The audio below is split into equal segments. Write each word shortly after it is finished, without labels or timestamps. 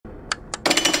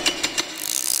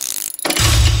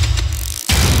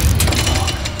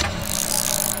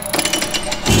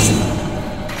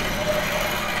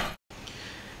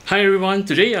Hi everyone,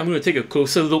 today I'm going to take a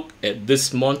closer look at this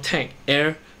Montech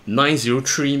Air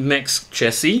 903 Max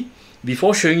chassis.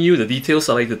 Before showing you the details,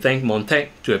 I'd like to thank Montech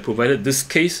to have provided this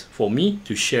case for me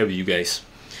to share with you guys.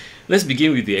 Let's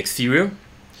begin with the exterior.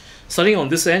 Starting on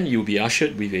this end, you'll be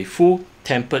ushered with a full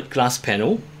tempered glass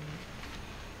panel.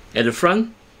 At the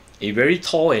front, a very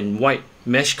tall and wide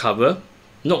mesh cover.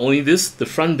 Not only this, the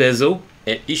front bezel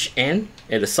at each end,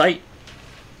 at the side,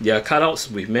 there are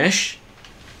cutouts with mesh.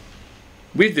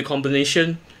 With the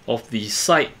combination of the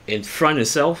side and front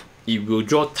itself, it will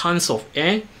draw tons of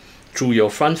air through your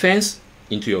front fans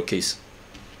into your case.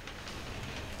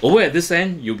 Over at this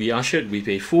end, you'll be ushered with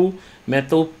a full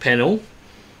metal panel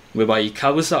whereby it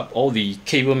covers up all the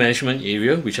cable management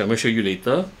area, which I'm going to show you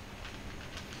later.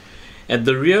 At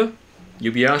the rear,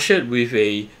 you'll be ushered with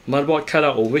a motherboard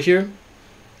cutout over here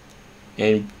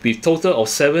and with total of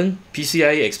 7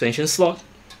 PCIe expansion slots.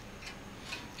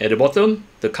 At the bottom,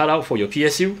 the cutout for your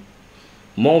PSU,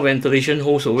 more ventilation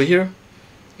holes over here,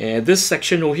 and this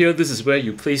section over here, this is where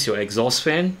you place your exhaust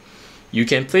fan. You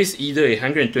can place either a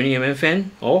 120mm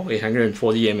fan or a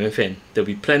 140mm fan. There'll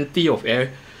be plenty of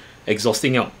air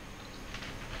exhausting out.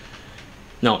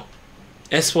 Now,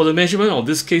 as for the measurement of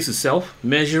this case itself,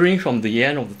 measuring from the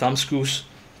end of the thumb screws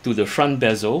to the front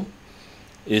bezel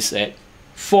is at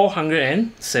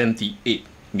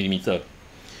 478mm.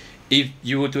 If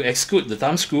you were to exclude the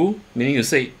thumb screw, meaning to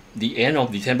say the end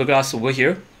of the tempered glass over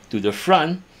here to the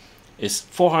front is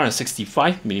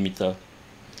 465mm.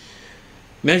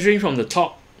 Measuring from the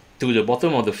top to the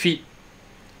bottom of the feet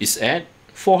is at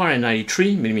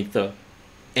 493mm.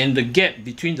 And the gap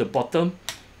between the bottom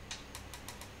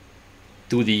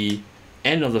to the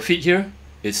end of the feet here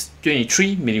is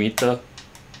 23mm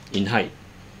in height.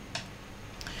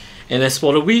 And as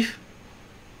for the width,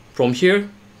 from here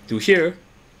to here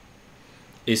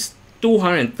is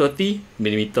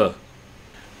 230mm.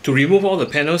 To remove all the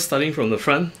panels starting from the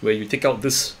front, where you take out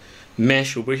this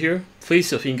mesh over here,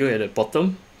 place your finger at the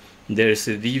bottom. There is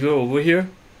a lever over here.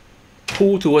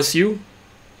 Pull towards you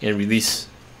and release.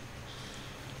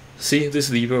 See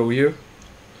this lever over here?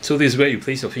 So this is where you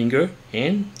place your finger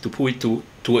and to pull it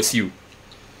towards you.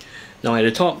 Now at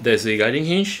the top there's a guiding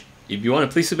hinge. If you want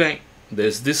to place it back,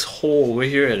 there's this hole over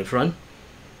here at the front.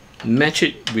 Match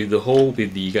it with the hole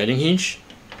with the guiding hinge.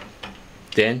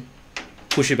 Then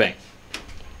push it back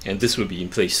and this will be in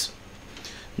place.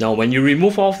 Now when you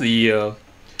remove off the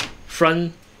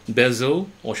front bezel,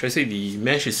 or should I say the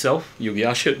mesh itself, you'll be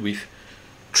ushered with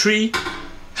 3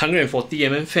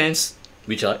 140mm fans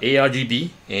which are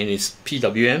aRGB and it's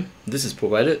PWM. This is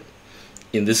provided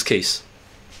in this case.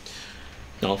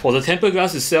 Now for the tempered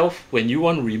glass itself, when you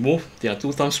want to remove, there are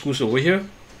 2 thumb screws over here.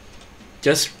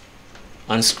 Just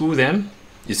unscrew them.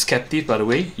 It's captive, by the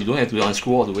way, you don't have to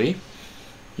unscrew all the way.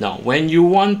 Now when you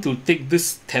want to take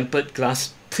this tempered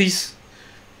glass, please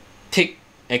take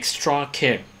extra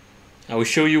care. I will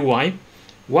show you why.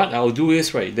 What I'll do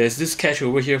is, right, there's this catch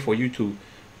over here for you to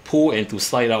pull and to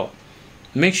slide out.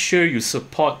 Make sure you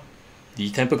support the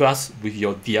tempered glass with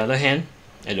the other hand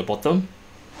at the bottom.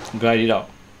 Glide it out.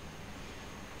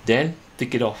 Then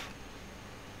take it off.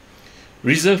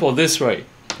 Reason for this, right,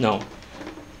 now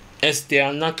as there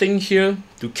are nothing here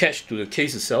to catch to the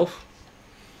case itself,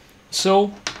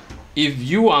 so if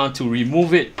you are to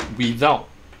remove it without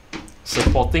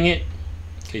supporting it,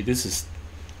 okay, this is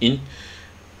in.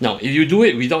 Now if you do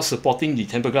it without supporting the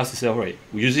tempered glass itself, right,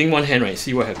 using one hand, right,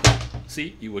 see what happens.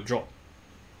 See, it will drop.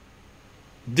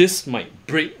 This might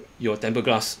break your tempered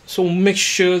glass, so make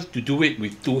sure to do it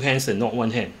with 2 hands and not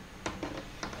 1 hand.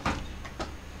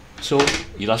 So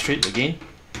illustrate again.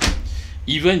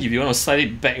 Even if you want to slide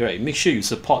it back, right, make sure you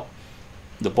support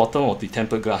the bottom of the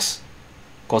tempered glass,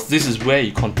 because this is where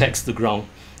it contacts the ground.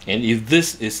 And if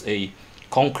this is a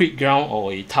concrete ground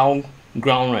or a tile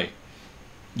ground, right,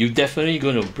 you're definitely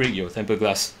going to break your tempered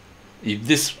glass if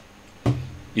this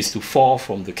is to fall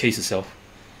from the case itself.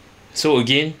 So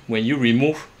again, when you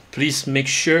remove, please make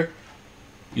sure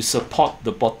you support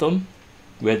the bottom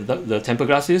where the tempered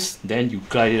glass is, then you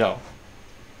glide it out.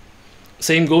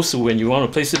 Same goes to when you want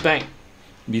to place it back.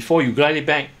 Before you glide it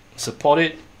back, support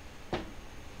it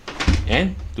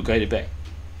and to glide it back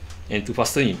and to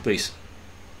fasten in place.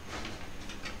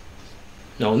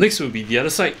 Now next will be the other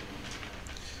side.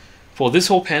 For this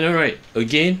whole panel, right,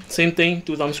 again, same thing,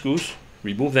 2 thumb screws,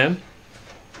 remove them.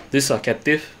 These are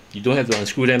captive, you don't have to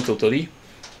unscrew them totally.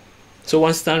 So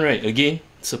once done, right, again,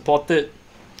 support it,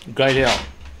 glide it out.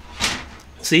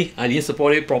 See, I didn't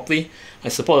support it properly. I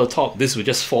support the top, this will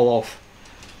just fall off.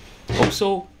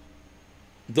 Also,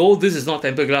 though this is not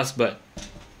tempered glass, but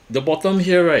the bottom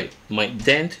here, right, might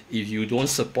dent if you don't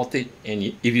support it and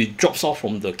if it drops off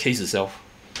from the case itself.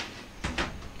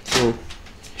 will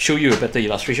show you a better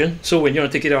illustration. So when you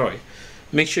want to take it out, right,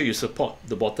 make sure you support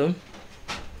the bottom,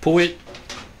 pull it,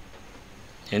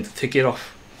 and take it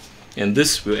off. And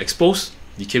this will expose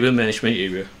the cable management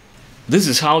area. This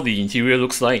is how the interior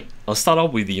looks like. I'll start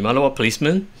off with the motherboard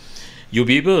placement. You'll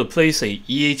be able to place a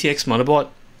eATX motherboard,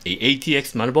 a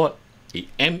ATX motherboard, a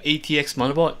MATX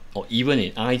motherboard, or even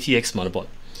an ITX motherboard.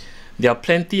 There are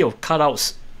plenty of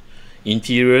cutouts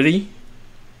interiorly.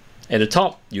 At the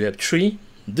top, you have 3.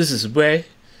 This is where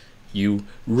you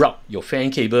route your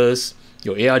fan cables,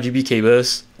 your aRGB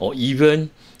cables, or even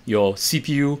your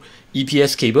CPU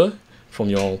EPS cable from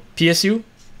your PSU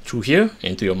through here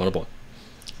and to your motherboard.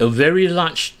 A very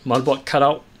large motherboard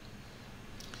cutout.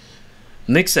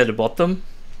 Next, at the bottom,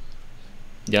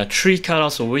 there are 3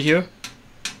 cutouts over here,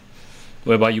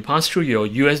 whereby you pass through your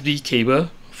USB cable,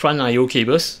 front I/O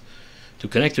cables to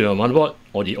connect to your motherboard,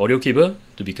 or the audio cable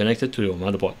to be connected to your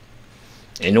motherboard.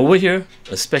 And over here,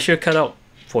 a special cutout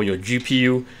for your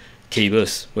GPU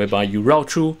cables, whereby you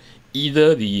route through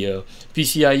either the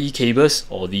PCIe cables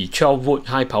or the 12 volt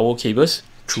high power cables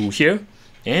through here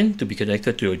and to be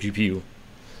connected to your GPU.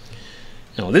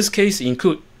 Now this case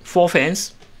includes 4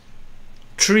 fans,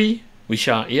 3 which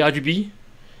are aRGB,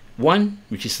 1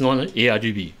 which is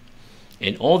non-aRGB,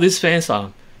 and all these fans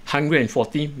are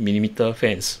 140mm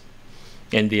fans,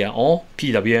 and they are all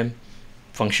PWM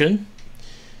function.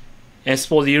 As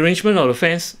for the arrangement of the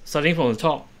fans, starting from the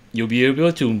top, you'll be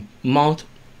able to mount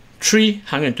 3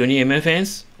 120mm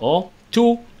fans or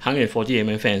 2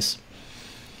 140mm fans.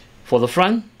 For the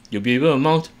front, you'll be able to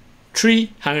mount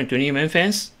 3 120mm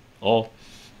fans or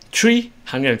 3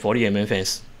 140mm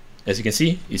fans. As you can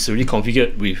see, it's already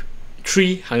configured with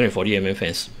 3 140mm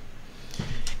fans.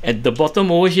 At the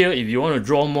bottom over here, if you want to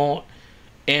draw more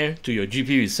air to your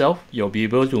GPU itself, you'll be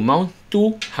able to mount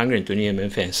 2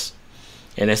 120mm fans.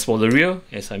 And as for the rear,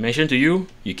 as I mentioned to you,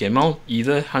 you can mount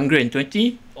either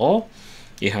 120 or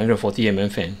a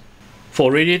 140mm fan.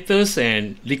 For radiators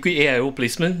and liquid AIO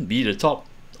placement, be it the top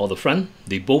or the front,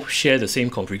 they both share the same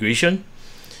configuration.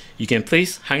 You can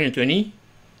place 120,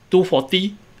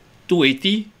 240,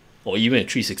 280, or even a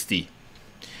 360.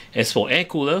 As for air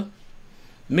cooler,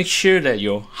 make sure that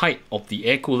your height of the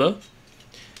air cooler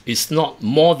is not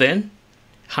more than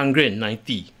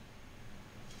 190.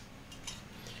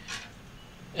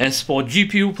 As for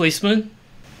GPU placement,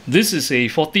 this is a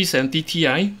 4070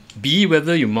 Ti, be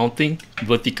whether you're mounting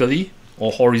vertically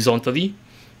or horizontally.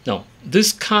 Now,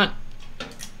 this card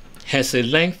has a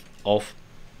length of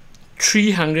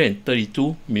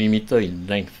 332mm in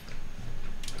length.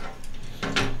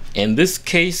 And this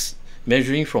case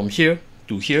measuring from here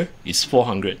to here is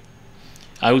 400.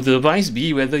 I would advise,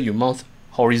 be whether you mount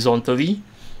horizontally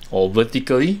or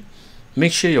vertically,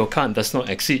 make sure your card does not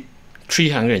exceed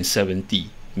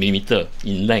 370mm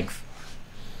in length.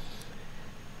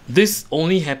 This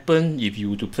only happens if you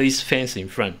were to place fans in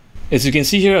front. As you can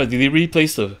see here, I deliberately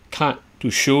placed the card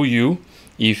to show you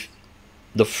if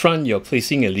the front you're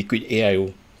placing a liquid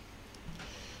AIO.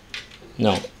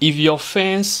 Now, if your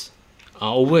fans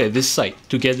are over at this side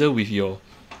together with your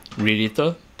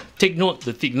radiator, take note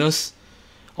the thickness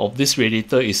of this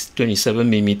radiator is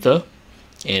 27mm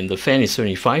and the fan is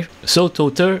 25, so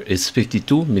total is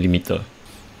 52mm.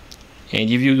 And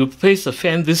if you place the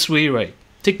fan this way, right,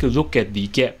 take a look at the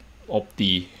gap of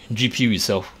the GPU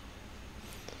itself.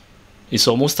 It's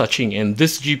almost touching, and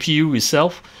this GPU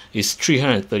itself is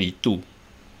 332.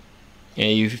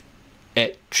 And if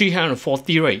at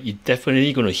 340, right, it's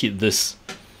definitely going to hit this.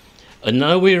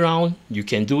 Another way around you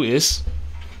can do is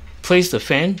place the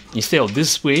fan instead of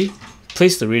this way,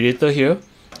 place the radiator here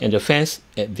and the fans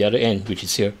at the other end, which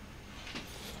is here.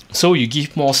 So you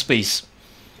give more space.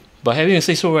 But having to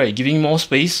say so, right, giving more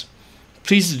space,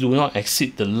 please do not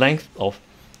exceed the length of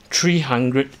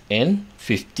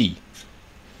 350.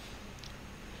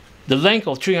 The length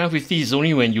of 350 is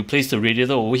only when you place the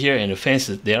radiator over here and the fans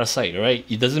at the other side, right?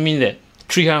 It doesn't mean that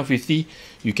 350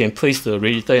 you can place the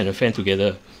radiator and the fan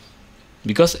together,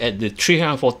 because at the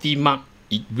 340 mark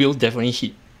it will definitely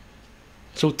hit.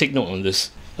 So take note on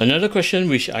this. Another question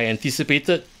which I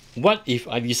anticipated: what if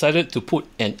I decided to put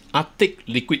an Arctic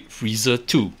Liquid Freezer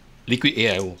 2 liquid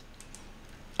AIO?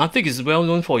 Arctic is well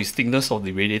known for its thickness of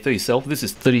the radiator itself. This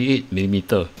is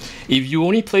 38mm. If you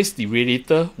only place the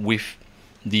radiator with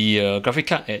the graphic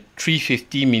card at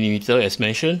 350mm as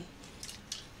mentioned,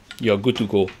 you're good to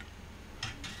go.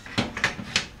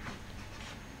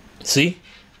 See?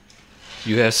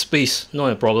 You have space,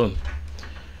 not a problem.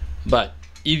 But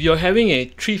if you're having a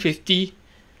 350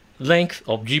 length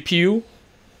of GPU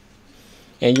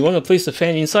and you want to place the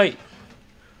fan inside,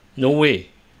 no way.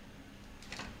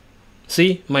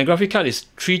 See, my graphic card is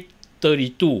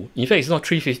 332. In fact, it's not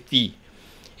 350,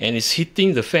 and it's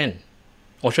hitting the fan.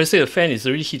 Or should I say the fan is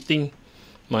already hitting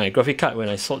my graphic card when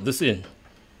I slot this in.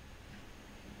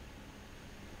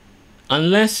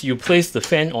 Unless you place the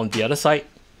fan on the other side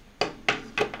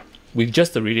with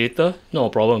just the radiator, no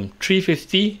problem.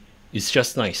 350 is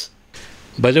just nice.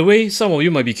 By the way, some of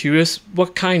you might be curious,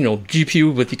 what kind of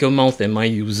GPU vertical mount am I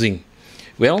using?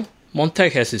 Well,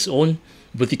 Montech has its own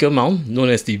vertical mount known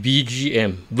as the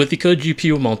VGM, Vertical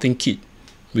GPU Mounting Kit,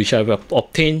 which I've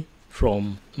obtained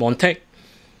from Montech.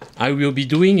 I will be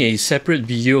doing a separate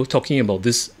video talking about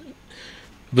this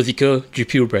vertical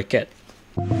GPU bracket.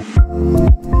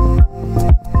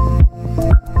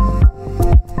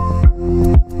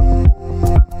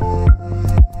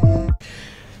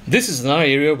 This is another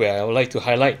area where I would like to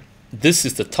highlight. This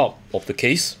is the top of the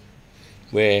case,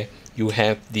 where you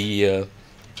have the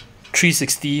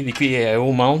 360 liquid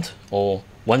AIO mount, or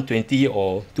 120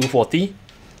 or 240,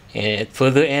 and at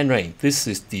further end, right, this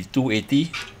is the 280,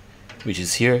 which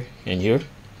is here and here.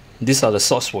 These are the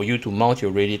slots for you to mount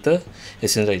your radiator.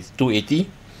 It's in like 280.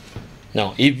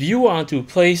 Now, if you are to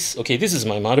place, okay, this is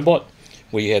my motherboard,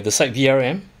 where you have the side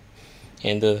VRM,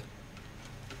 and the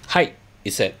height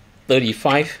is at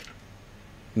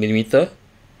 35mm,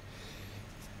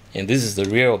 and this is the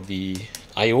rear of the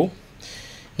I/O.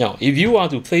 Now, if you are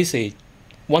to place a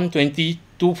 120,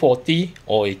 240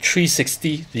 or a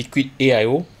 360 liquid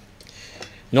AIO,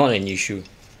 not an issue.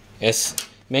 As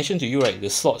mentioned to you, right, the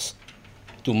slots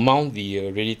to mount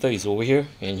the radiator is over here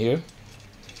and here.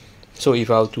 So if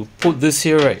I were to put this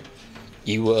here, right,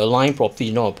 it will align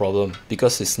properly, not a problem,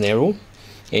 because it's narrow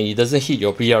and it doesn't hit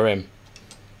your VRM.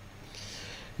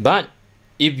 But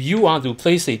if you are to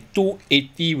place a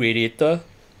 280 radiator,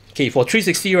 okay, for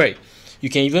 360, right, you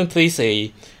can even place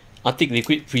a Arctic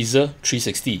liquid freezer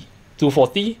 360,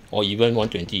 240 or even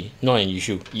 120, not an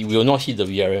issue. It will not hit the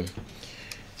VRM.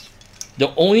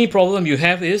 The only problem you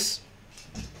have is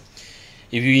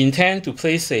if you intend to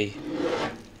place a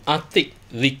Arctic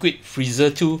liquid freezer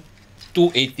to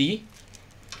 280,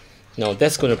 now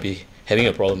that's going to be having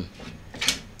a problem.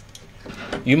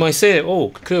 You might say, oh,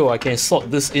 cool, I can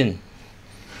slot this in.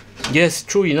 Yes,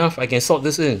 true enough, I can slot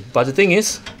this in, but the thing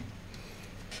is,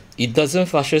 it doesn't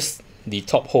flushes the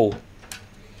top hole.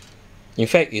 In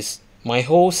fact, my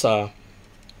holes are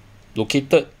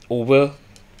located over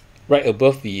right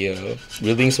above the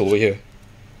railings over here.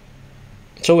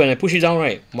 So when I push it down,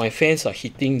 right, my fans are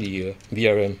hitting the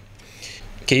VRM.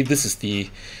 Okay, this is the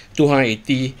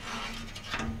 280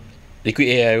 liquid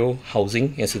AIO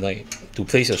housing, as in like to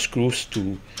place your screws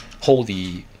to hold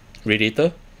the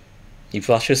radiator. It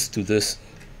flushes to this,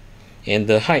 and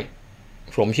the height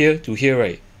from here to here,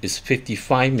 right, is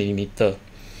 55mm.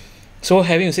 So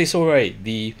having to say so, right,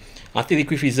 the Arctic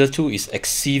liquid freezer 2 is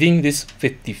exceeding this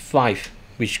 55,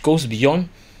 which goes beyond,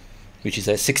 which is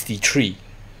at 63.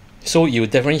 So you will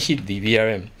definitely hit the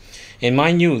VRM. And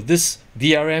mind you, this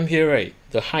VRM here, right,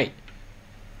 the height,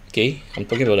 okay, I'm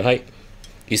talking about the height,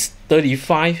 is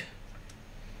 35mm.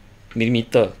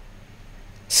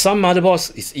 Some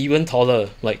motherboards is even taller,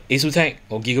 like Asus's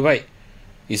or Gigabyte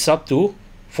is up to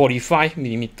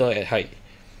 45mm at height.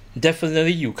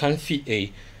 Definitely you can't fit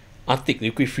a Arctic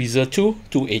liquid freezer to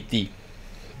 280.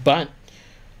 But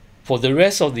for the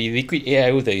rest of the liquid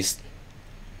AIO that is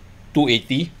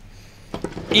 280,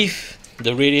 if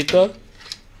the radiator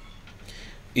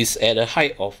is at a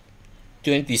height of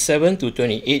 27 to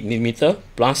 28mm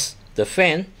plus the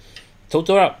fan,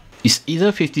 total up is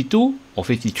either 52 or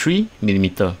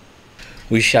 53mm,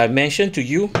 which I mentioned to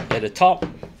you at the top.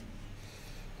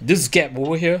 This gap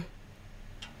over here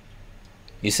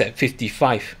is at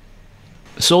 55.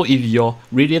 So if your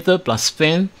radiator plus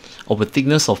fan of a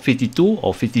thickness of 52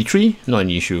 or 53, not an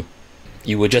issue.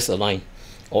 It will just align.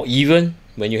 Or even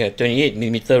when you have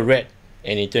 28mm red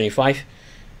and a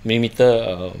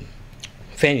 25mm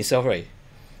fan itself, right,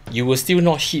 you will still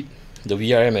not hit the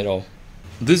VRM at all.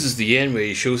 This is the end where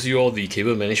it shows you all the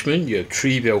cable management. You have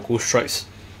 3 Velcro stripes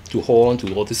to hold on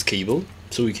to all this cable,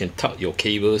 so you can tuck your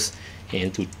cables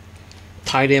and to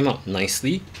tie them up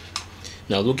nicely.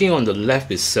 Now looking on the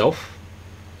left itself,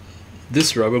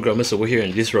 this rubber grubbers over here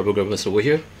and this rubber grubbers over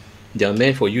here, they are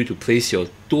meant for you to place your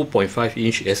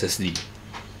 2.5-inch SSD,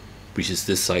 which is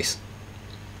this size.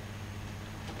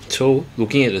 So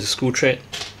looking at the screw thread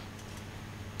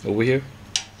over here,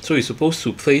 so you're supposed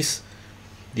to place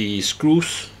the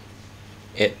screws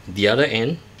at the other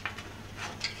end,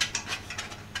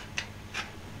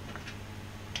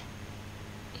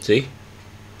 see?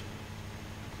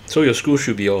 So your screw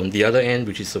should be on the other end,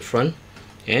 which is the front,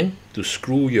 and to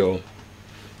screw your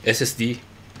SSD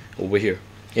over here.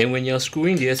 And when you're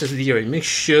screwing the SSD, right, make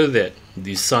sure that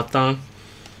the SATA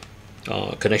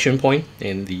connection point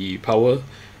and the power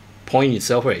point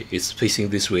itself, right, is facing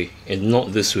this way and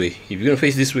not this way. If you're gonna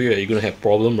face this way, right, you're gonna have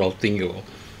problem routing your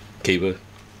cable.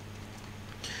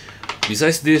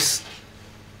 Besides this,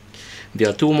 there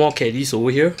are two more caddies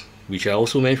over here, which are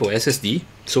also meant for SSD.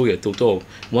 So we have a total of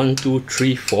 1, 2,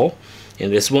 3, 4,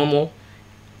 and there's one more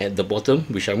at the bottom,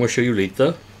 which I'm going to show you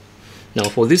later. Now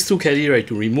for these two caddy, right,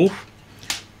 to remove,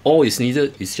 all is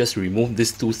needed is just remove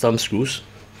these two thumb screws.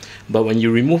 But when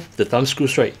you remove the thumb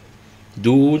screws, right,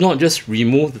 do not just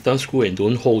remove the thumb screw and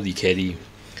don't hold the caddy.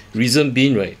 Reason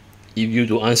being, right, if you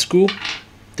do unscrew,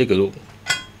 take a look,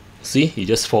 see, it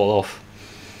just fall off.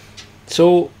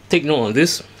 So take note on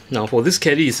this. Now for this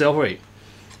caddy itself, right,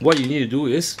 what you need to do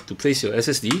is to place your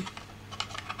SSD.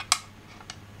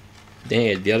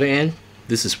 Then at the other end,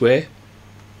 this is where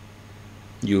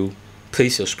you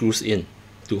place your screws in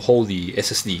to hold the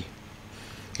SSD.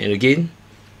 And again,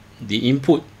 the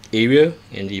input area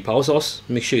and the power source,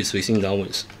 make sure it's facing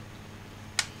downwards.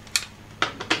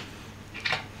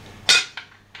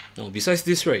 Now besides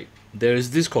this, right, there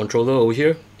is this controller over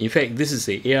here. In fact, this is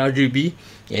a aRGB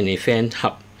and a fan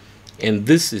hub. And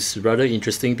this is rather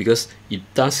interesting because it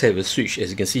does have a switch, as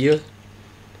you can see here.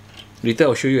 Later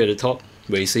I'll show you at the top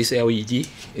where it says LED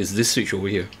is this switch over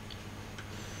here.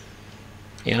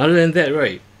 And other than that,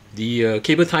 right, the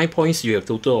cable tie points, you have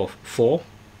total of 4,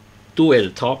 2 at the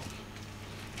top,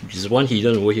 which is one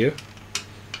hidden over here,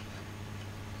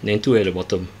 and then 2 at the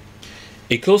bottom.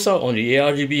 A close out on the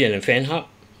aRGB and the fan hub.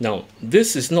 Now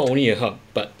this is not only a hub,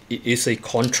 but it is a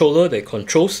controller that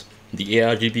controls the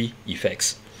aRGB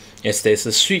effects. As there's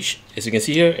a switch, as you can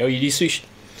see here, LED switch,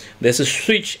 there's a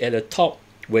switch at the top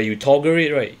where you toggle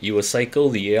it, right, you will cycle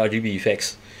the aRGB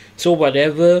effects. So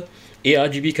whatever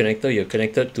aRGB connector you're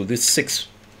connected to this 6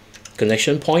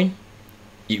 connection point,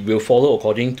 it will follow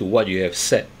according to what you have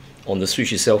set on the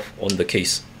switch itself on the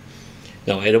case.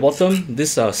 Now at the bottom,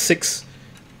 these are 6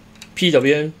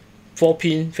 PWM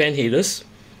 4-pin fan headers,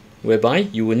 whereby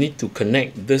you will need to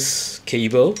connect this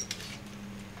cable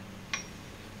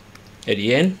at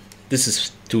the end. This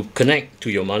is to connect to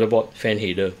your motherboard fan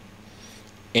header,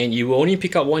 and you will only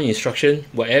pick up one instruction,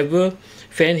 whatever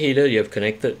fan header you have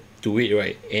connected to it,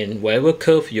 right, and whatever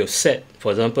curve you have set,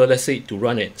 for example, let's say to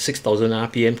run at 6000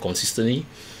 RPM consistently,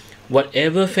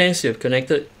 whatever fans you have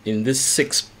connected in this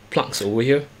 6 plugs over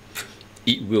here,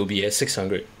 it will be at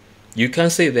 600. You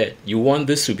can't say that you want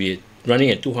this to be running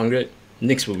at 200,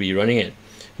 next will be running at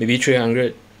maybe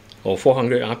 300 or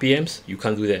 400 RPMs. You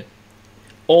can't do that.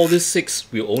 All these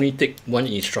 6 will only take one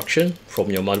instruction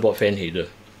from your motherboard fan header.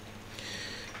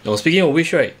 Now speaking of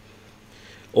which, right,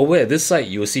 over at this side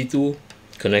you will see 2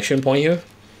 connection point here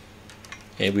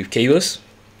and with cables.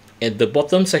 At the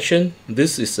bottom section,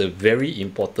 this is a very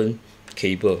important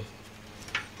cable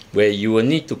where you will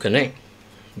need to connect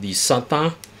the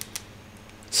SATA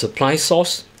supply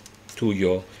source to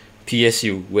your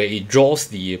PSU, where it draws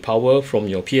the power from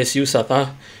your PSU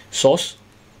SATA source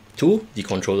to the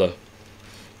controller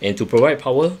and to provide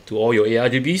power to all your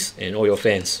aRGBs and all your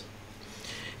fans.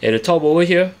 At the top over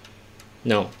here,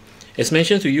 now as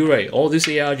mentioned to you, right, all this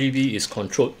aRGB is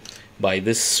controlled by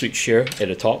this switch here at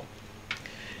the top.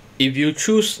 If you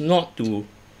choose not to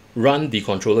run the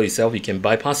controller itself, you can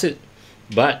bypass it,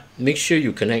 but make sure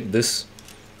you connect this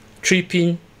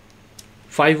 3-pin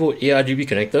 5V aRGB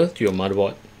connector to your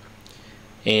motherboard,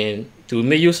 and to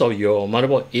make use of your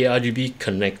motherboard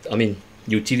aRGB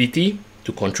utility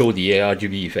to control the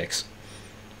aRGB effects.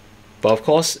 But of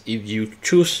course, if you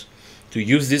choose to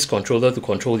use this controller to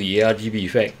control the aRGB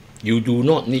effect, you do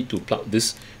not need to plug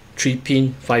this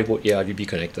 3-pin 5V aRGB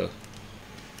connector.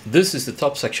 This is the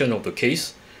top section of the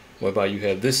case, whereby you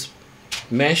have this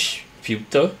mesh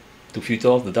filter to filter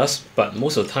off the dust, but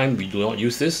most of the time we do not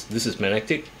use this. This is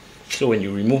magnetic, so when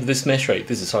you remove this mesh, right,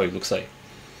 this is how it looks like.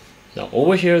 Now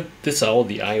over here, these are all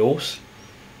the IOs,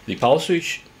 the power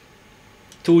switch,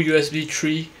 2 USB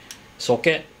 3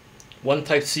 socket, 1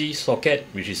 Type-C socket,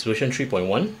 which is version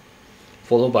 3.1,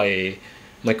 followed by a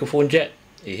microphone jack,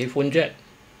 a headphone jack,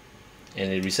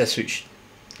 and a reset switch.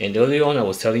 And earlier on I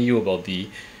was telling you about the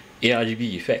aRGB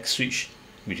effect switch,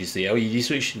 which is the LED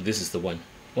switch. This is the one.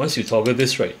 Once you toggle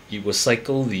this, right, it will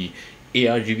cycle the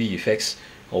aRGB effects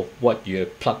of what you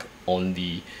have plugged on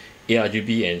the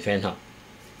aRGB and fan hub.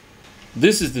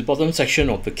 This is the bottom section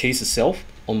of the case itself.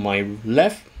 On my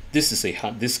left, this is a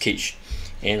hard disk cage,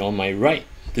 and on my right,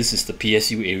 this is the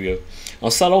PSU area.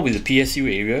 I'll start off with the PSU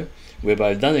area, whereby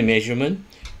I've done a measurement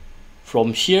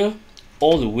from here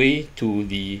all the way to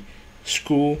the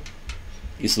screw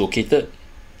is located,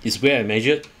 is where I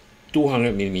measured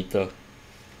 200mm.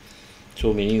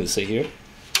 So meaning to say here,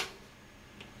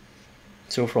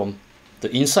 so from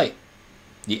the inside,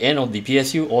 the end of the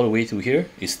PSU all the way to here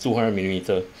is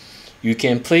 200mm. You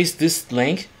can place this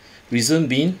length, reason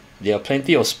being there are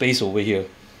plenty of space over here.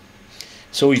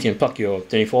 So you can plug your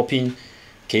 24-pin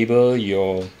cable,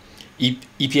 your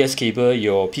EPS cable,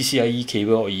 your PCIe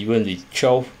cable, or even the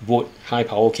 12-volt high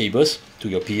power cables to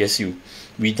your PSU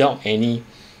without any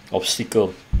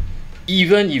obstacle.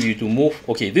 Even if you to move,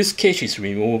 okay, this cage is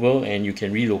removable and you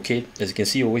can relocate, as you can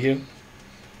see over here.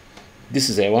 This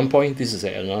is at one point, this is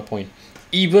at another point.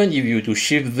 Even if you to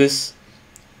shift this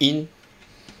in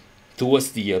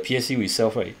towards the PSU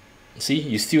itself, right? See,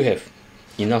 you still have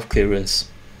enough clearance.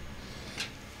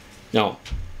 Now,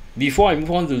 before I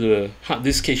move on to the hard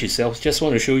disk cage itself, just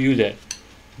want to show you that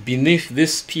beneath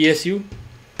this PSU,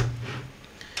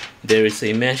 there is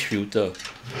a mesh filter.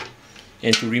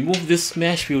 And to remove this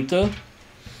mesh filter,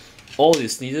 all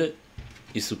is needed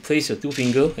is to place your two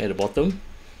fingers at the bottom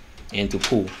and to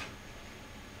pull.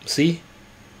 See,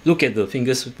 look at the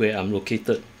fingers where I'm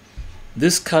located.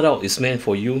 This cutout is meant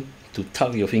for you to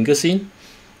tuck your fingers in,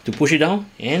 to push it down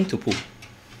and to pull.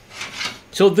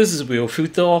 So this will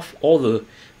filter off all the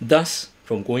dust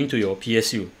from going to your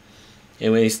PSU.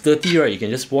 And when it's dirty, right, you can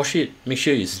just wash it, make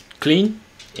sure it's clean,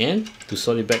 and to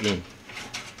slot it back in.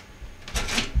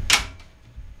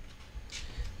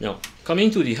 Now,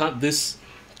 coming to the hard disk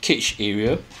cage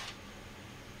area,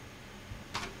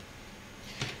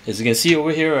 as you can see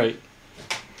over here, right,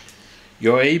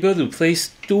 you're able to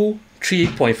place two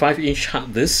 3.5-inch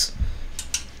hard disks,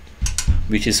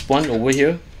 which is one over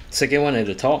here, second one at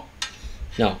the top.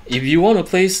 Now, if you want to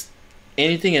place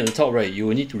anything at the top, right, you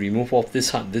will need to remove off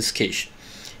this hard disk cage.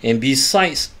 And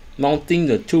besides mounting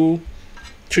the two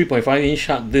 3.5-inch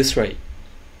hard disks, right,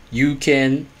 you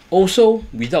can also,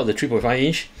 without the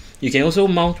 3.5-inch, you can also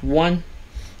mount one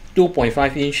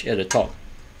 2.5-inch at the top.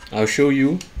 I'll show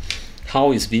you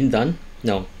how it's been done.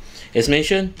 Now, as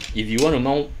mentioned, if you want to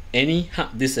mount any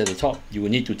hard disk at the top, you will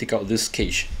need to take out this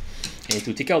cage. And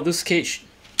to take out this cage,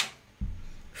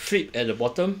 flip at the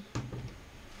bottom.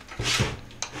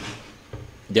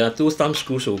 There are two thumb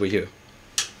screws over here,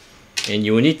 and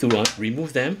you will need to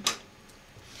remove them.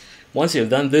 Once you've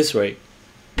done this, right,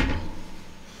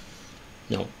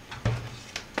 now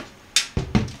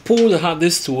pull the hard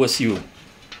disk towards you.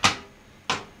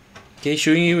 Okay,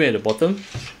 showing you at the bottom.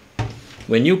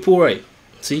 When you pull, right,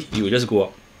 see, you will just go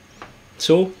up.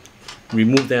 So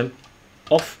remove them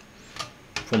off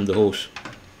from the hose.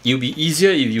 It'll be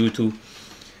easier if you to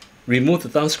remove the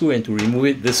thumb screw and to remove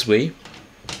it this way,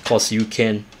 because you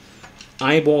can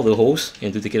eyeball the hose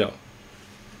and to take it out.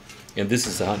 And this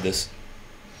is the hard disk.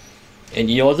 And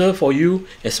in order for you,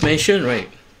 as mentioned, right,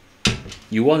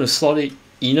 you want to slot it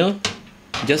inner,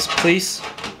 just place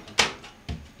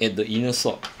at the inner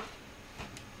slot.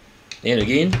 And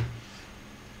again,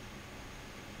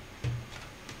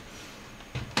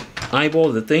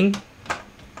 eyeball the thing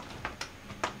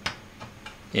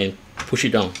and push it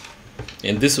down,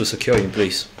 and this will secure in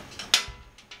place.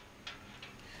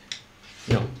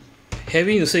 Now,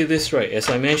 having to say this, right, as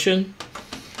I mentioned,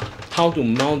 how to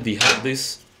mount the hard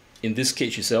disk in this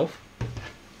cage itself.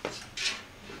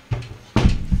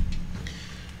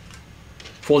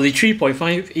 For the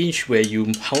 3.5-inch where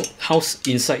you house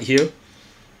inside here,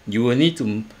 you will need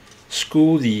to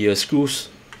screw the screws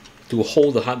to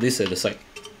hold the hard disk at the side.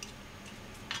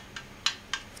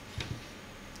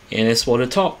 And as for the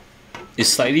top, it's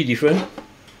slightly different.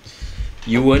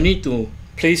 You will need to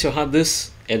place your hard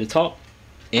disk at the top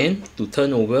and to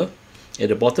turn over at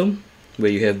the bottom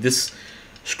where you have this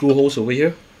screw holes over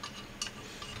here.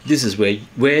 This is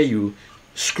where you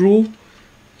screw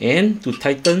and to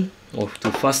tighten or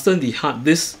to fasten the hard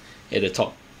disk at the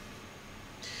top.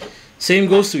 Same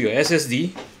goes to your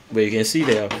SSD, where you can see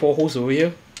there are 4 holes over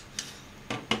here.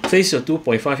 Place your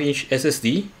 2.5-inch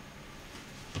SSD.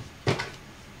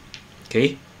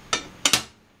 Okay,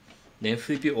 then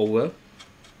flip it over,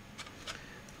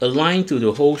 align to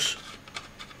the holes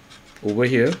over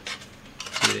here.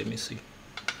 Let me see.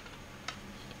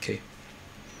 Okay,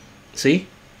 see,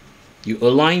 you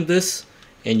align this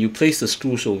and you place the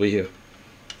screws over here.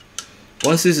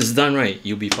 Once this is done, right,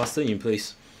 you'll be fastened in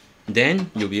place. Then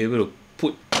you'll be able to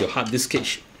put your hard disk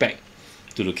cage back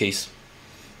to the case.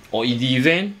 Or in the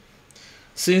event,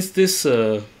 since this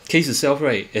case itself,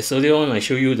 right, as earlier on I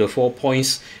showed you the 4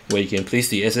 points where you can place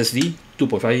the SSD,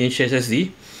 2.5-inch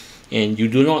SSD, and you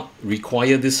do not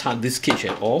require this hard disk cage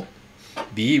at all,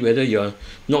 be it whether you're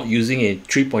not using a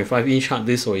 3.5-inch hard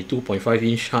disk or a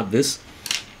 2.5-inch hard disk,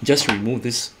 just remove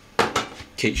this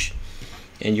cage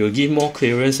and you'll give more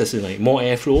clearance, as in like more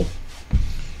airflow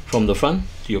from the front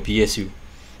to your PSU.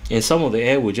 and some of the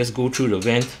air will just go through the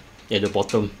vent at the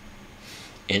bottom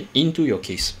and into your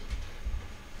case.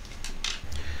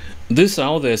 These are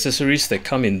all the accessories that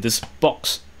come in this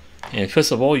box, and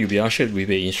first of all, you'll be ushered with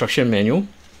an instruction manual.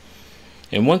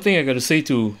 And one thing I got to say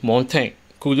to Montech,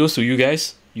 kudos to you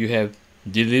guys. You have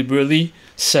deliberately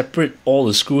separate all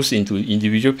the screws into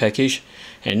individual package,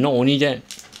 and not only that,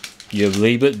 you have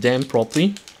labeled them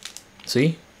properly.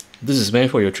 See, this is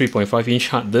meant for your 3.5-inch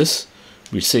hard disk,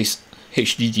 which says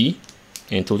HDD,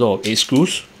 and total of 8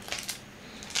 screws,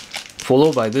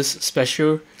 followed by this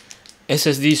special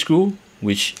SSD screw,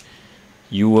 which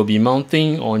you will be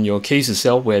mounting on your case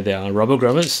itself where there are rubber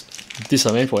grommets. These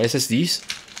are meant for SSDs.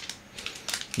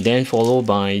 Then followed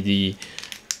by the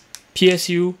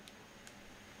PSU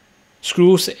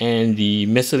screws and the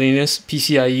miscellaneous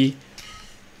PCIe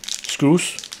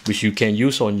screws, which you can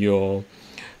use on your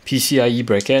PCIe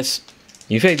brackets.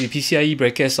 In fact, the PCIe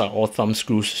brackets are all thumb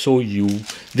screws, so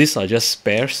these are just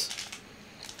spares.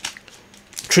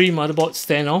 3 motherboard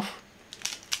standoff,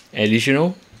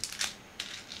 additional.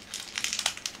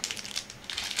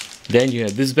 Then you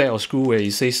have this bag of screw where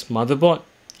it says motherboard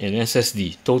and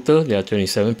SSD. Total, there are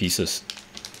 27 pieces.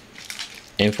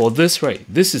 And for this, right,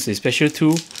 this is a special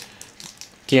tool.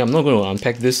 Okay, I'm not going to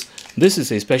unpack this. This is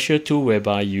a special tool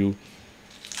whereby you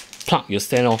plug your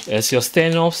standoff, as your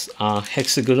standoffs are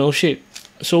hexagonal shape.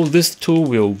 So this tool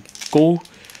will go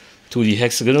to the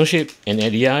hexagonal shape, and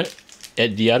at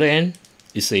the other end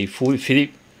is a full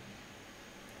Phillips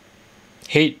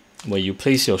head where you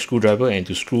place your screwdriver and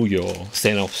to screw your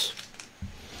standoffs.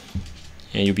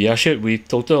 And you'll be ushered with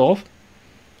total of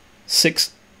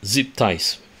 6 zip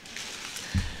ties.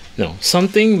 Now,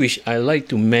 something which I like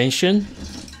to mention,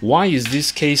 why is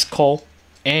this case called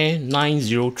Air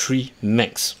 903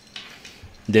 Max?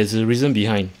 There's a reason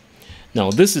behind.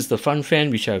 Now, this is the front fan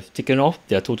which I've taken off.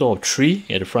 There are a total of 3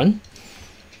 at the front.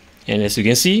 And as you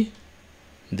can see,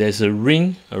 there's a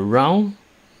ring around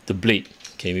the blade.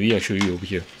 Okay, maybe I'll show you over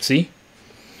here. See?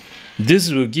 This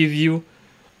will give you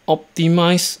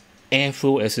optimized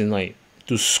airflow, as in like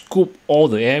to scoop all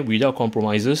the air without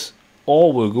compromises.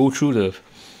 All will go through the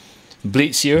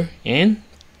blades here and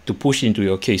to push into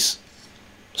your case.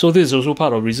 So this is also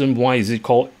part of the reason why is it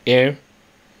called Air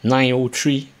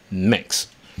 903 Max.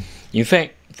 In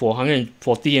fact, for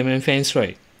 140mm fans,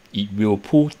 right, it will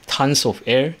pull tons of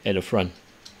air at the front.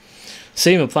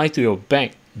 Same apply to your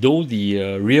back, though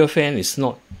the rear fan is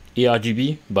not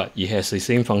aRGB, but it has the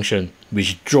same function,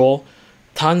 which draw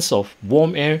tons of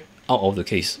warm air out of the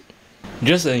case.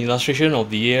 Just an illustration of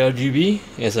the aRGB.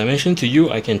 As I mentioned to you,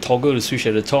 I can toggle the switch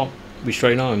at the top, which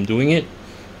right now I'm doing it.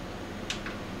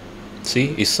 See,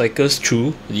 it cycles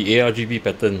through the aRGB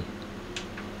pattern.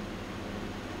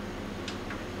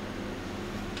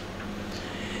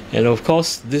 And of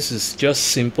course, this is just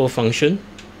simple function,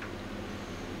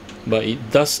 but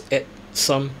it does add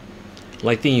some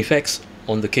lighting effects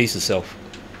on the case itself.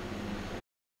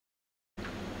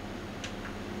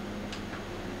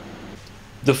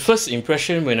 The first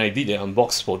impression when I did the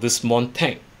unbox for this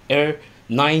Montech Air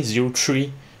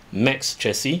 903 Max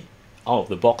chassis out of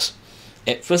the box,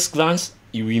 at first glance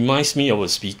it reminds me of a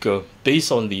speaker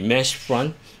based on the mesh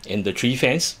front and the 3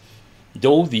 fans.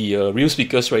 Though the real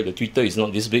speakers, right, the tweeter is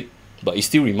not this big, but it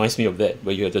still reminds me of that,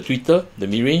 where you have the tweeter, the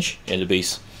mid-range and the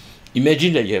bass.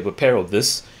 Imagine that you have a pair of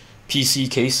this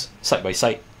PC case side by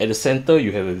side. At the center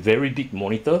you have a very big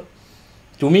monitor.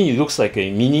 To me it looks like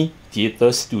a mini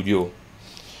theater studio.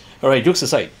 Alright, jokes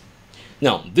aside,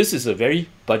 now this is a very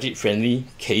budget friendly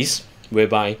case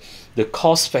whereby the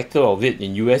cost factor of it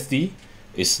in USD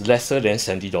is lesser than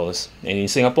 $70, and in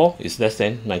Singapore is less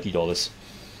than $90.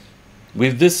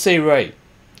 With this say, right,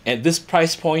 at this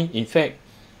price point, in fact,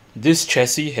 this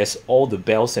chassis has all the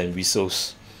bells and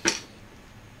whistles.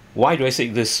 Why do I say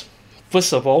this?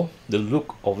 First of all, the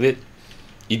look of it,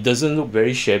 it doesn't look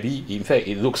very shabby. In fact,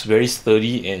 it looks very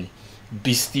sturdy and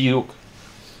beastly look.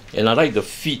 And I like the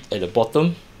feet at the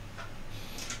bottom.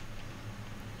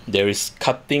 There is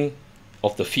cutting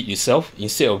of the feet itself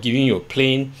instead of giving you a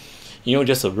plain,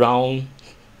 just a round,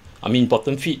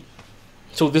 bottom feet.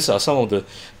 So these are some of the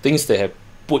things they have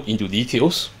put into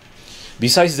details.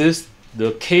 Besides this,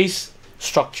 the case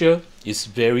structure is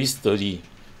very sturdy.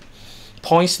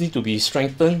 Points need to be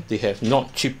strengthened. They have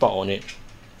not chipped out on it.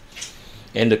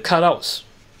 And the cutouts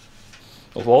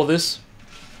of all this,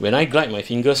 when I glide my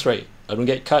fingers, right, I don't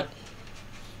get cut.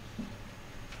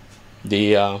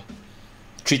 They are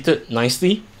treated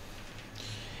nicely.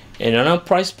 And another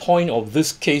price point of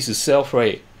this case itself,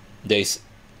 right, there is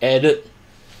added,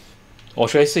 or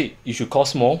should I say it should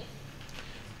cost more,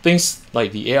 things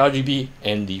like the aRGB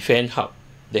and the fan hub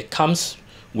that comes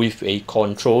with a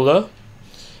controller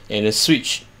and a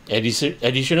switch,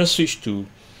 additional switch to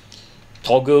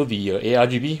toggle the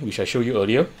aRGB, which I showed you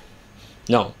earlier.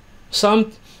 Now,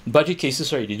 some budget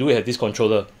cases, right, they do have this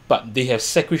controller, but they have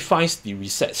sacrificed the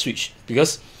reset switch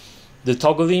because the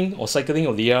toggling or cycling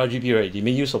of the aRGB, right, they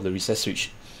make use of the reset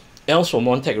switch. Else for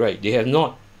Montech, right, they have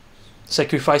not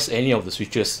sacrificed any of the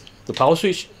switches, the power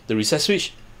switch, the reset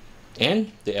switch,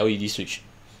 and the LED switch.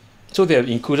 So they have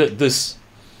included this.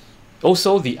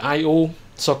 Also, the I/O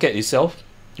socket itself,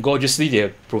 gorgeously they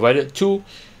have provided two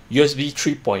USB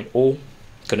 3.0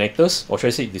 connectors, or should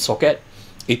I say the socket,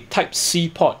 a Type-C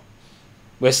port,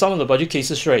 where some of the budget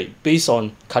cases, right, based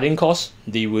on cutting costs,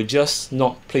 they will just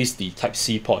not place the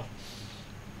Type-C port.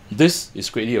 This is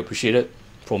greatly appreciated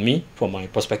from me, from my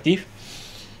perspective.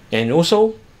 And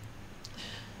also,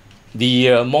 the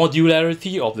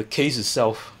modularity of the case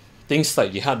itself, things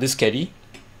like the hard disk caddy,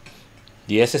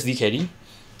 the SSD caddy,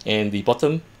 and the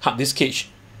bottom hard disk cage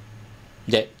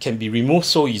that can be removed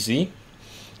so easily.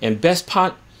 And best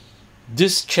part,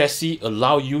 this chassis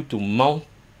allow you to mount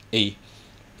a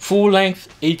full-length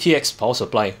ATX power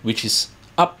supply, which is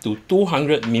up to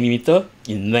 200mm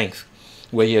in length,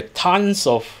 where you have tons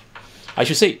of, I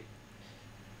should say,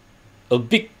 a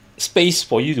big space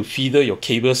for you to feeder your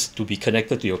cables to be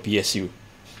connected to your PSU.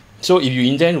 So if you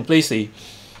intend to place a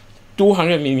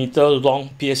 200mm long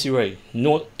PSU, right,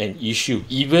 not an issue,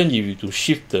 even if you to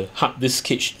shift the hard disk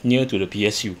cage near to the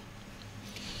PSU.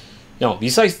 Now,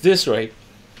 besides this, right,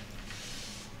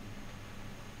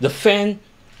 the fan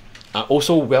are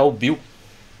also well built.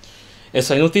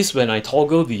 As I noticed when I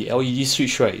toggle the LED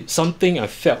switch, right, something I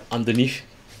felt underneath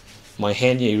my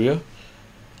hand area,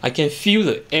 I can feel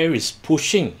the air is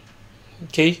pushing.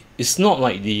 Okay, it's not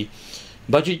like the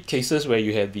budget cases where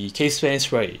you have the case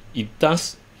fans, right? It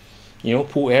does, you know,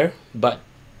 pull air, but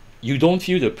you don't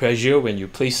feel the pressure when you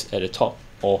place at the top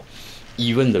or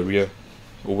even the rear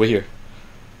over here.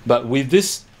 But with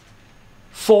this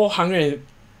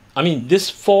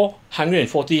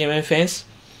 440mm fans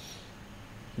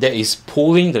that is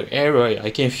pulling the air, right, I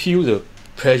can feel the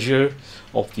pressure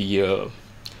of the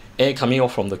air coming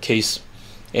off from the case.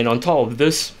 And on top of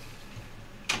this,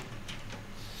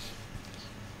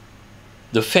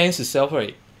 the fans itself,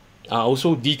 right, are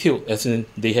also detailed, as in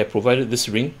they have provided this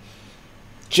ring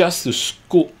just to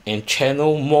scoop and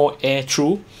channel more air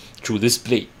through this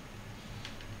blade.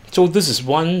 So this is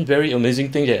one very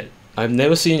amazing thing that I've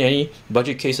never seen any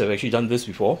budget case have actually done this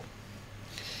before.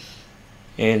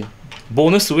 And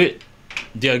bonus to it,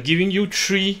 they are giving you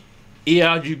 3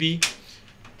 aRGB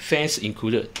fans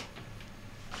included.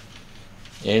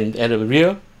 And at the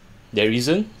rear, there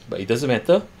isn't, but it doesn't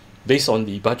matter. Based on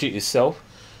the budget itself,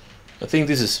 I think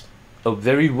this is a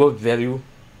very worth value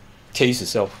case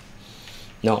itself.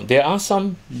 Now, there are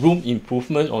some room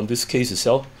improvement on this case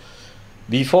itself.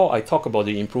 Before I talk about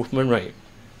the improvement, right,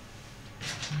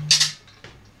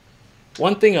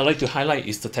 one thing I like to highlight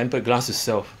is the tempered glass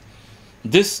itself.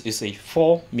 This is a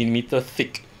 4mm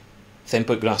thick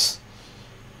tempered glass,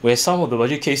 where some of the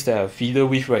budget case that I feeder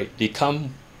with, right, they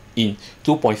come in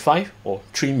 2.5 or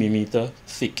 3mm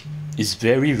thick. It's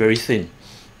very, very thin.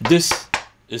 This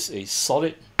is a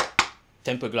solid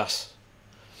tempered glass.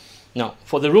 Now,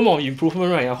 for the room of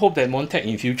improvement, right, I hope that Montech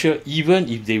in future, even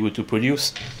if they were to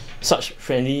produce such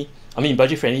friendly,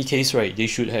 budget friendly case, right, they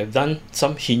should have done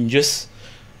some hinges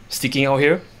sticking out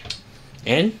here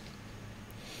and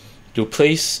to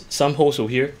place some holes over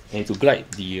here and to glide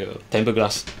the tempered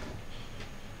glass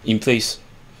in place.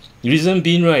 The reason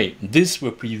being, right, this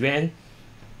will prevent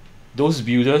those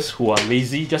builders who are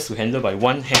lazy just to handle by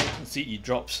one hand. See, it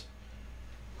drops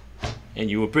and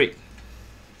you will break.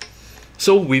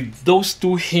 So with those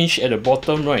two hinges at the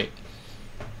bottom, right,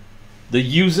 the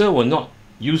user will not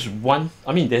use one,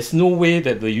 there's no way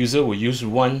that the user will use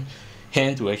one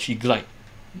hand to actually glide.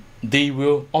 They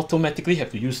will automatically have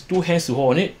to use two hands to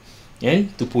hold on it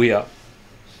and to pull it up.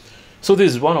 So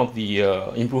this is one of the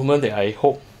improvements that I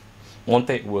hope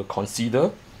Montech will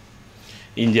consider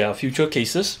in their future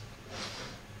cases.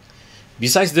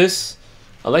 Besides this,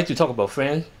 I'd like to talk about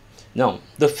fan. Now,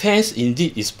 the fans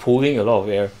indeed is pulling a lot of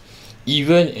air,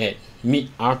 even at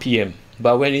mid RPM.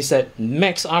 But when it's at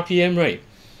max RPM, right,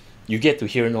 you get to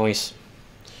hear noise.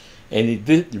 And it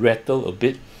did rattle a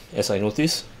bit, as I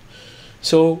noticed.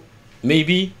 So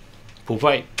maybe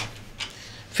provide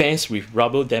fans with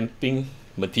rubber damping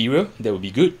material, that would be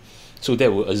good. So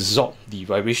that will absorb the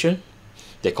vibration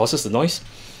that causes the noise.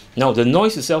 Now the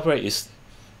noise itself, right, is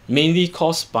mainly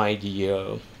caused by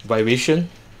the vibration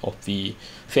of the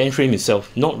fan frame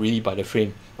itself, not really by the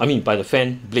frame, by the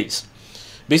fan blades.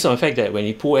 Based on the fact that when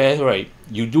you pull air, right,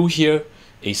 you do hear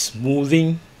a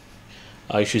smoothing,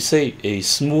 I should say a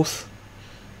smooth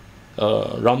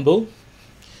rumble,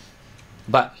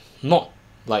 but not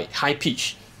like high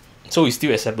pitch, so it's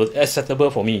still acceptable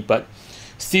for me. But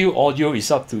still, audio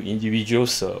is up to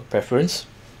individuals' preference.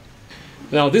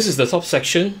 Now this is the top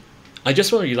section. I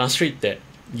just want to illustrate that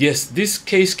yes, this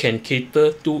case can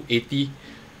cater to 80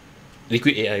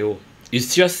 liquid AIO.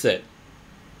 It's just that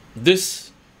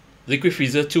this liquid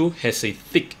freezer 2 has a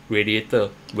thick radiator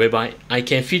whereby I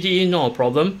can fit it in, not a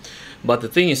problem, but the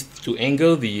thing is to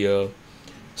angle the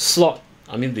slot,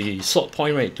 I mean the slot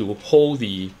point, right, to hold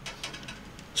the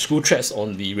screw threads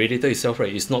on the radiator itself,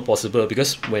 right, is not possible,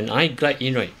 because when I glide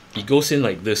in, right, it goes in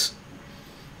like this.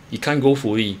 It can't go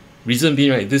fully. Reason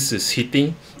being, right, this is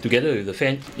hitting, together with the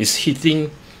fan, is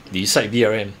hitting the side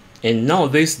BRM. And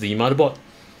nowadays the motherboard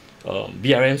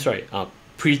BRMs, right, are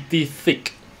pretty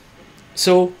thick.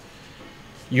 So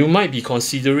you might be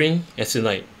considering, as in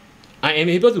like, I am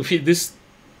able to fit this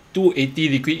 280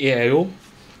 liquid AIO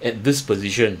at this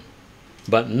position,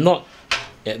 but not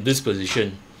at this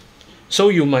position. So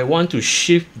you might want to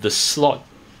shift the slot,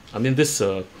 I mean this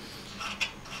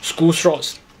screw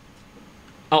slots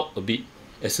out a bit,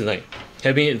 as in like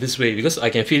having it this way, because I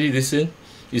can fit it this in.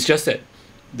 It's just that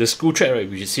the screw thread, right,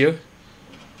 which is here,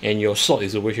 and your slot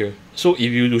is over here. So if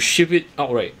you to shift it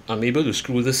out, right, I'm able to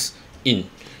screw this in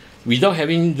without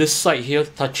having this side here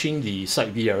touching the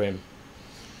side BRM.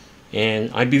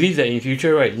 And I believe that in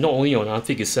future, right, not only on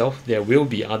Arctic itself, there will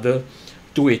be other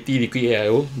 280 liquid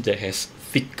AIO that has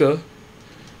thicker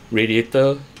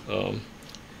radiator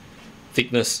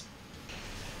thickness.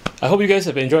 I hope you guys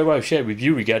have enjoyed what I've shared with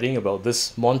you regarding about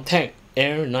this Montech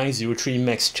Air 903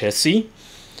 Max chassis.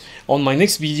 On my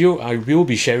next video, I will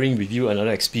be sharing with you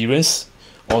another experience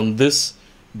on this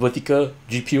vertical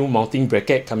GPU mounting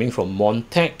bracket coming from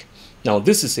Montech. Now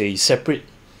this is a separate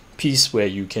piece where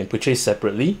you can purchase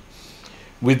separately.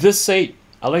 With this said,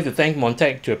 I'd like to thank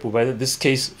Montech to have provided this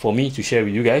case for me to share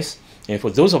with you guys. And for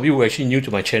those of you who are actually new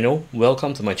to my channel,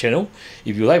 welcome to my channel.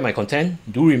 If you like my content,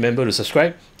 do remember to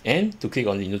subscribe and to click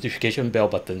on the notification bell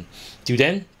button. Till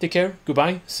then, take care,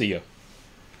 goodbye, see ya.